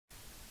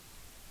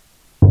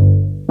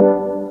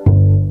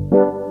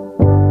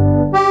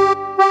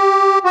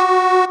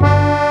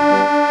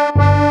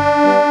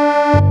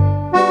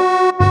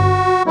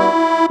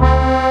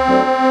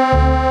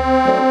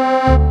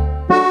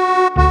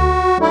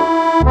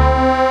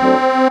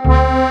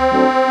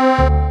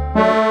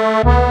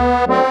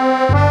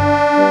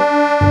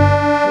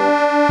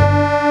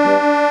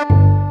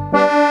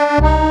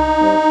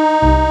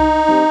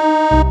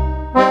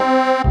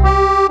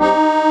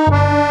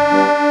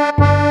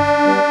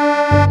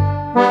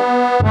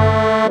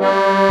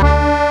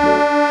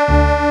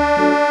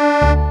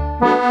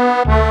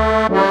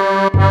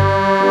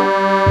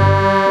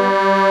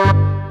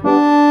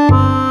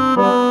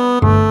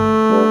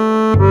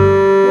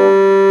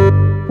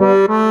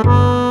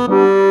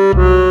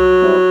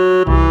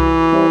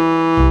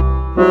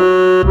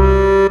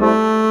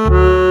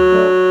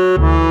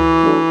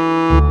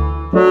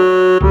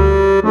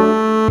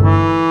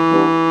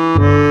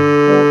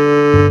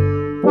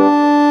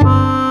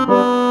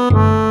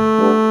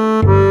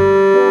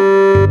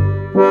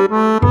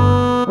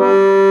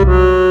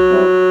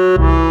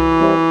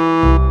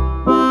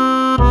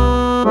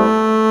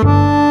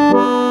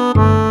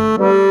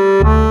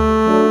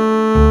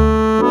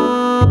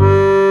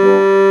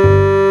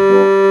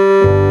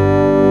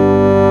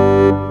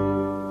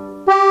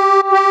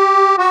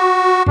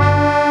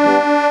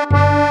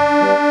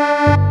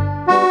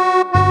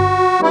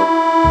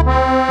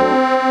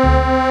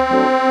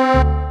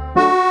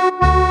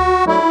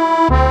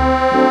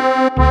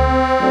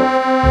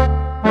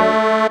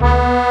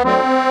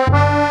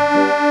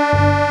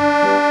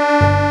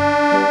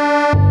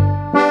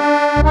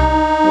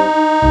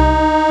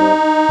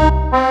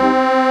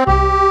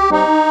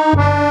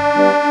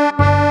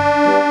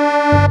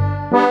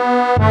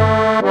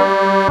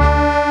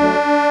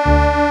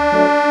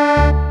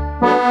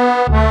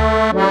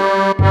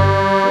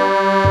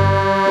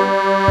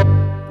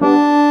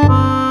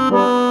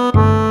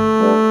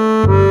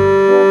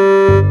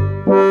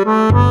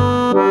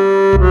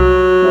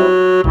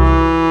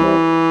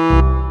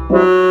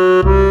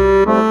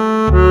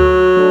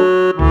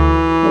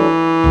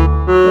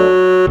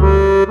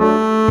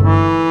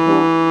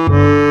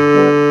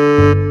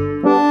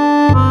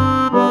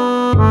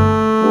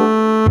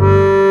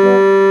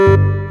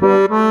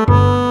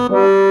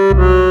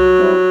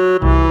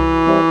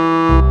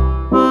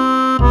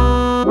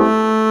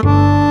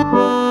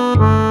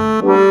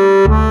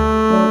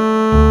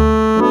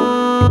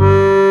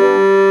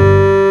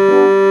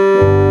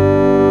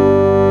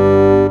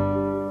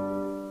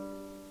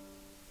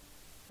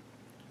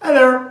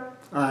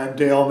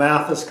Dale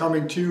Mathis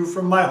coming to you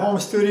from my home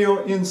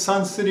studio in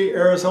Sun City,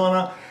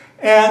 Arizona.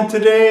 And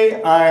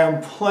today I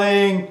am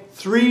playing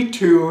 3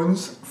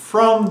 tunes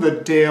from the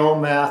Dale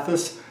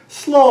Mathis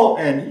Slow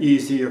and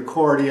Easy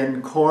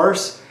Accordion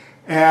course.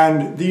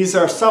 And these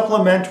are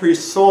supplementary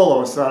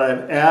solos that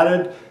I've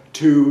added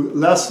to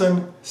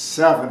lesson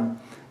 7.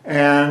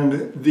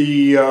 And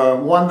the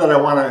one that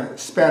I want to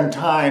spend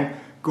time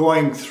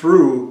going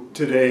through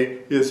today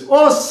is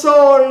O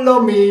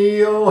Solo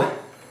Mio.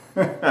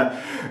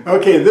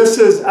 Okay, this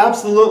is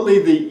absolutely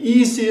the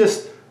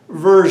easiest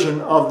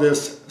version of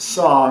this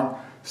song.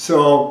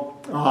 So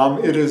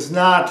it is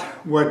not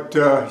what,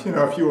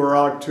 if you were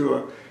out to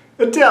an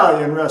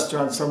Italian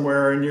restaurant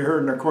somewhere and you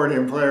heard an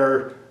accordion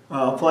player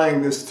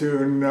playing this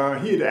tune,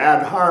 he'd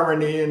add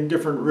harmony and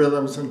different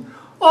rhythms and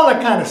all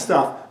that kind of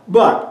stuff.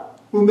 But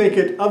we'll make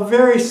it a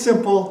very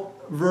simple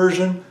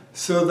version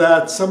so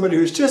that somebody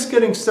who's just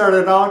getting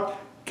started out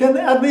can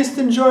at least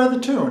enjoy the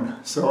tune.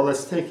 So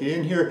let's take you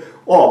in here.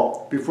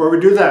 Oh, before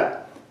we do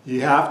that, you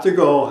have to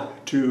go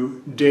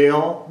to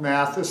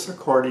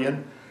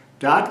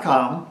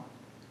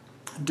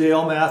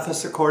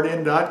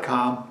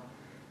DaleMathisAccordion.com,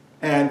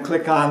 and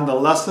click on the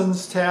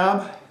Lessons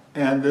tab,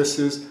 and this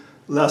is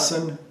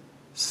Lesson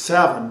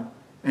 7.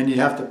 And you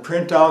have to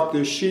print out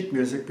this sheet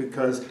music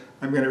because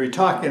I'm going to be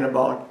talking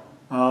about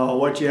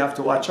what you have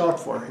to watch out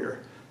for here.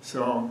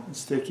 So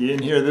let's take you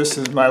in here. This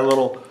is my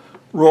little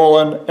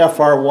Roland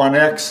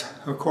FR1X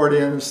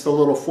accordion. It's the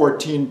little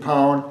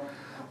 14-pound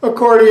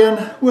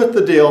accordion with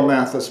the Dale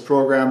Mathis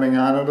programming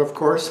on it, of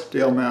course,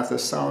 Dale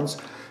Mathis sounds.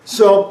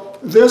 So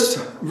this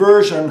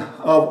version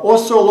of O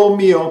Solo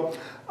Mio,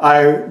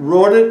 I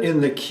wrote it in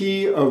the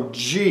key of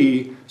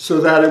G so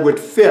that it would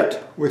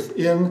fit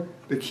within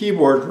the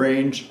keyboard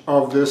range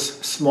of this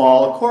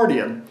small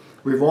accordion.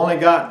 We've only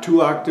got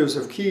 2 octaves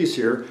of keys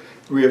here.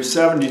 We have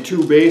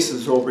 72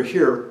 basses over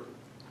here.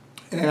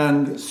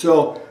 And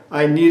so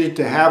I needed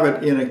to have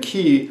it in a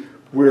key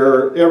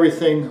where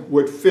everything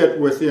would fit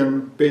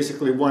within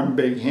basically one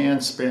big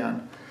hand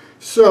span.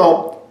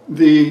 So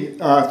the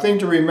thing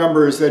to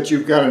remember is that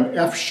you've got an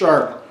F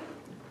sharp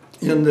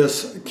in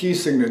this key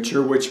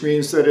signature, which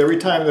means that every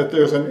time that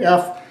there's an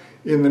F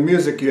in the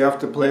music, you have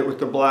to play it with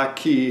the black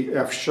key,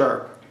 F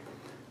sharp.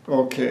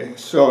 Okay,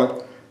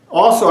 so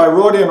also I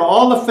wrote in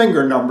all the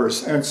finger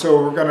numbers, and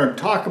so we're going to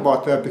talk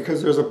about that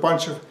because there's a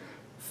bunch of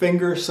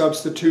finger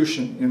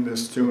substitution in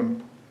this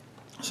tune.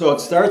 So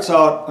it starts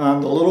out on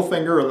the little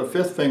finger or the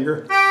 5th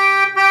finger.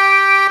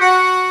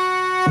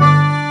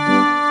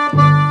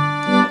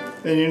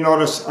 And you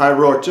notice I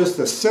wrote just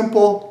a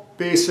simple,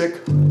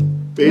 basic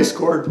bass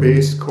chord.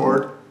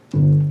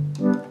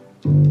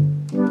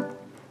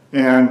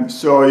 And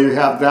so you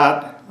have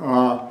that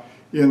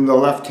in the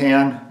left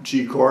hand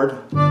G chord.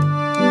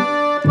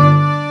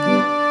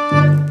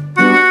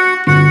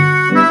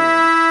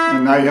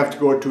 And now you have to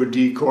go to a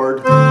D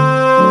chord.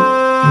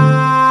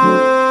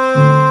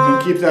 And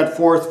keep that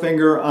 4th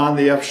finger on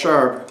the F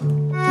sharp.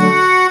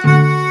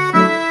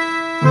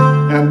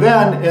 And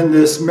then in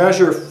this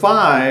measure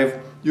 5,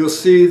 you'll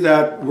see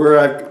that where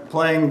I'm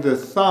playing the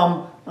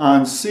thumb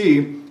on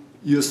C,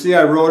 you'll see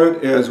I wrote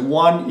it as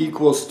 1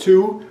 equals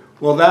 2.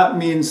 Well, that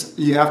means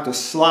you have to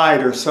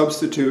slide or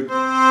substitute to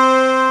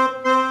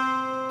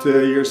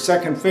your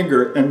 2nd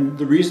finger. And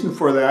the reason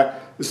for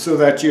that is so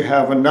that you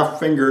have enough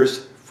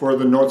fingers for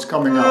the notes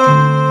coming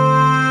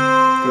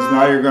out. Because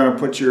now you're going to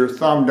put your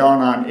thumb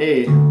down on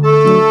A.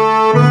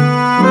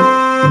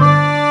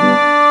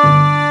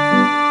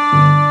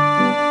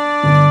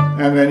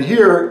 And then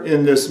here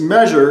in this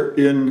measure,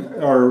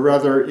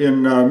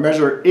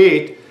 measure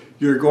 8,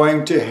 you're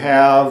going to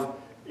have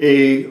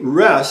a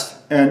rest.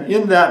 And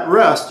in that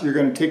rest, you're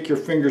going to take your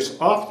fingers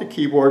off the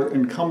keyboard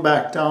and come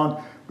back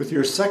down with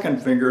your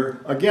 2nd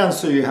finger, again,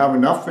 so you have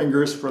enough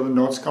fingers for the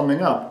notes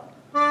coming up.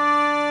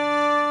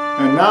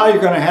 And now you're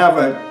going to have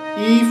an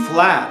E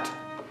flat.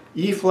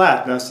 E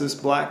flat, that's this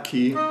black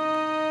key.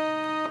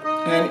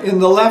 And in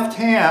the left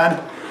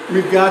hand,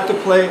 we've got to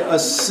play a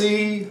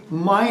C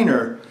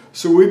minor.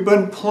 So we've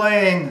been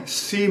playing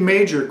C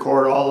major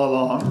chord all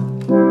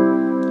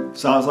along.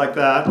 Sounds like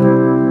that.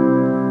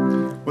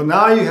 Well,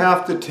 now you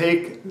have to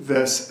take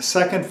this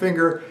 2nd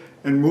finger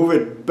and move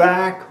it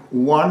back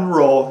 1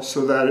 row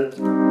so that it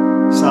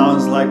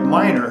sounds like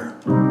minor.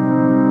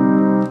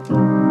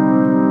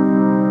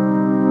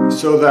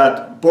 So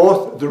that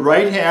both the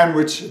right hand,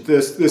 which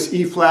this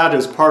E flat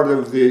is part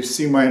of the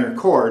C minor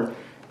chord,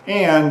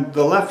 and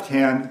the left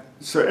hand,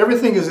 so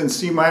everything is in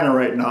C minor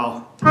right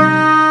now.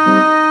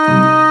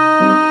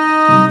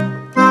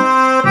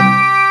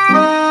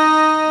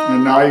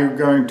 And now you're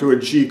going to a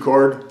G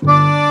chord,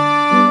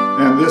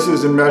 and this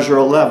is in measure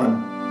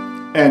 11.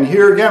 And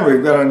here again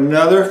we've got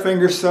another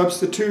finger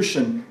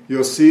substitution.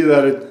 You'll see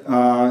that it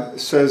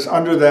says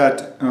under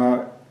that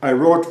I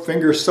wrote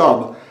finger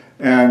sub,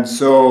 and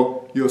so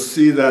you'll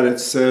see that it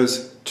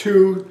says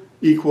 2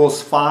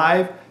 equals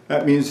 5.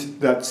 That means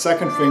that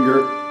 2nd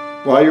finger,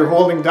 while you're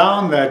holding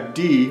down that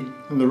D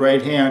in the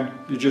right hand,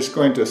 you're just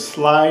going to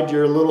slide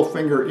your little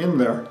finger in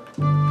there.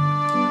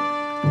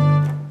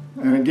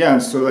 And again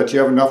so that you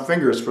have enough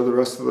fingers for the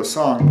rest of the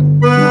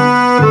song.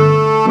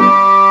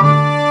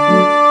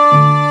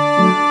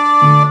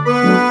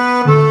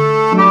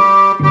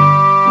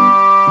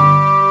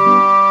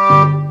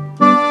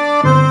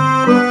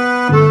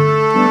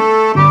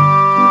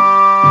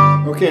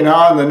 Okay,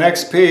 now on the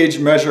next page,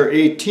 measure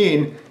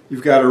 18,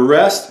 you've got a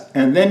rest,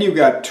 and then you've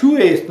got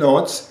 2/8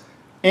 notes,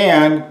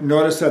 and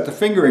notice that the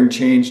fingering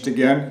changed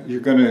again.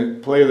 You're going to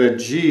play the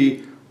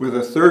G with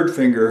a 3rd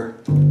finger.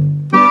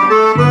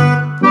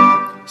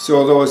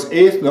 So those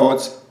 8th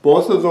notes,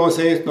 both of those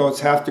 8th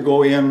notes have to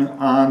go in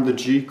on the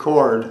G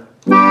chord.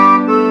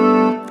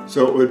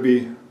 So it would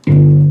be, do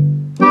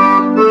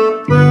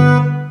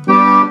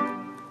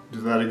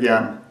that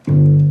again.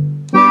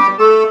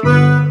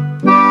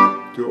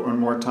 Do it one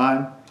more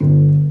time.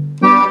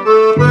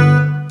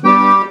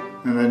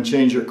 And then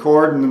change your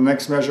chord in the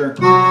next measure.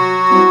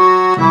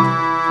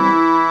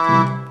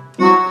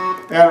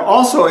 And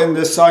also in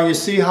this song, you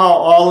see how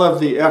all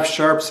of the F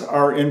sharps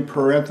are in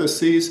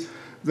parentheses?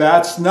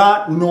 That's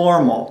not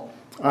normal.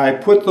 I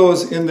put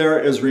those in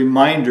there as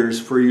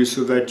reminders for you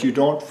so that you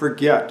don't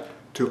forget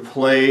to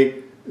play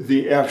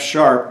the F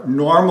sharp.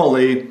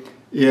 Normally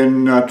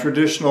in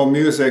traditional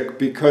music,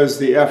 because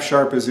the F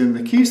sharp is in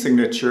the key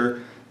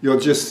signature, you'll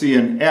just see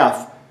an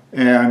F,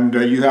 and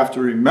you have to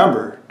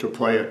remember to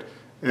play it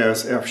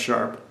as F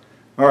sharp.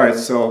 All right,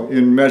 so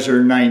in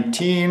measure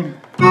 19,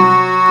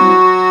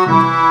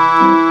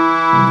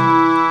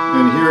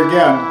 and here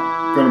again,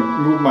 I'm going to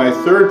move my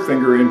 3rd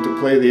finger in to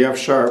play the F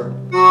sharp.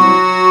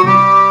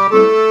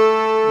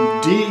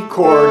 D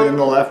chord in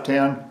the left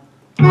hand.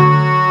 Now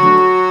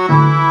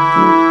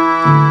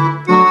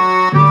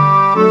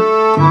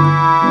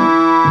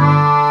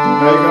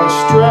you're going to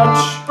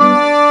stretch.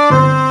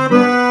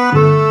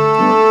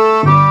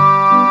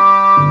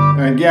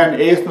 And again,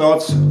 8th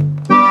notes.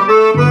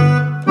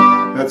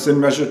 That's in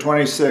measure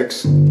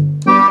 26.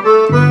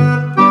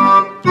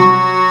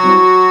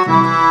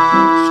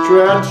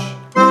 Stretch,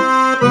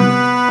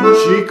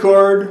 G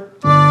chord,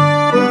 D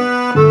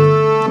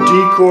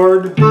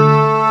chord,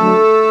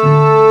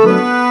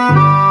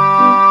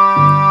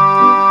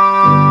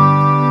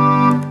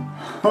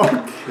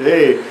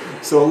 okay,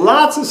 so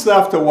lots of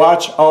stuff to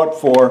watch out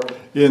for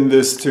in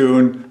this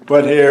tune,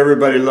 but hey,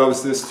 everybody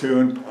loves this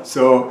tune,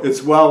 so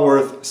it's well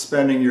worth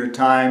spending your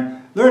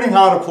time learning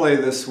how to play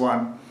this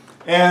one.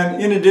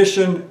 And in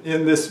addition,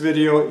 in this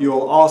video,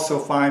 you'll also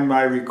find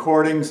my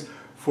recordings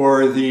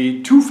for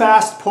the Too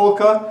Fast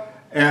Polka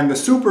and the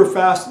Super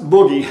Fast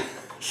Boogie.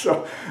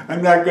 So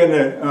I'm not going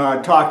to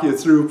talk you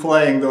through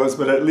playing those,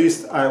 but at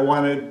least I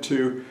wanted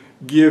to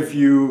give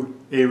you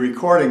a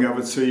recording of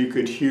it so you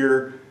could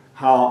hear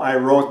how I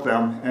wrote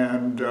them,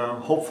 and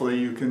hopefully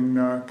you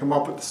can come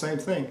up with the same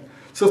thing.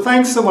 So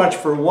thanks so much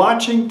for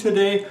watching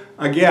today.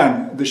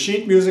 Again, the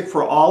sheet music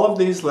for all of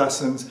these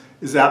lessons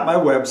is at my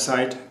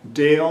website,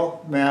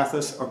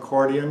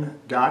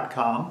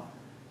 DaleMathisAccordion.com.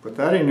 Put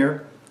that in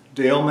here,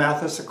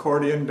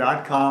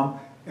 DaleMathisAccordion.com,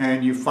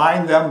 and you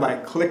find them by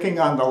clicking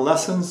on the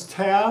Lessons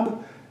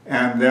tab,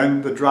 and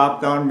then the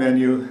drop-down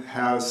menu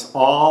has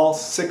all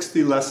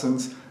 60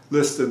 lessons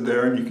listed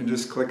there, and you can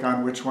just click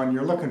on which one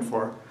you're looking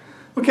for.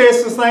 Okay,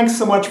 so thanks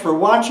so much for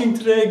watching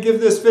today. Give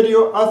this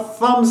video a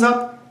thumbs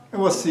up,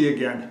 and we'll see you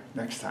again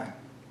next time.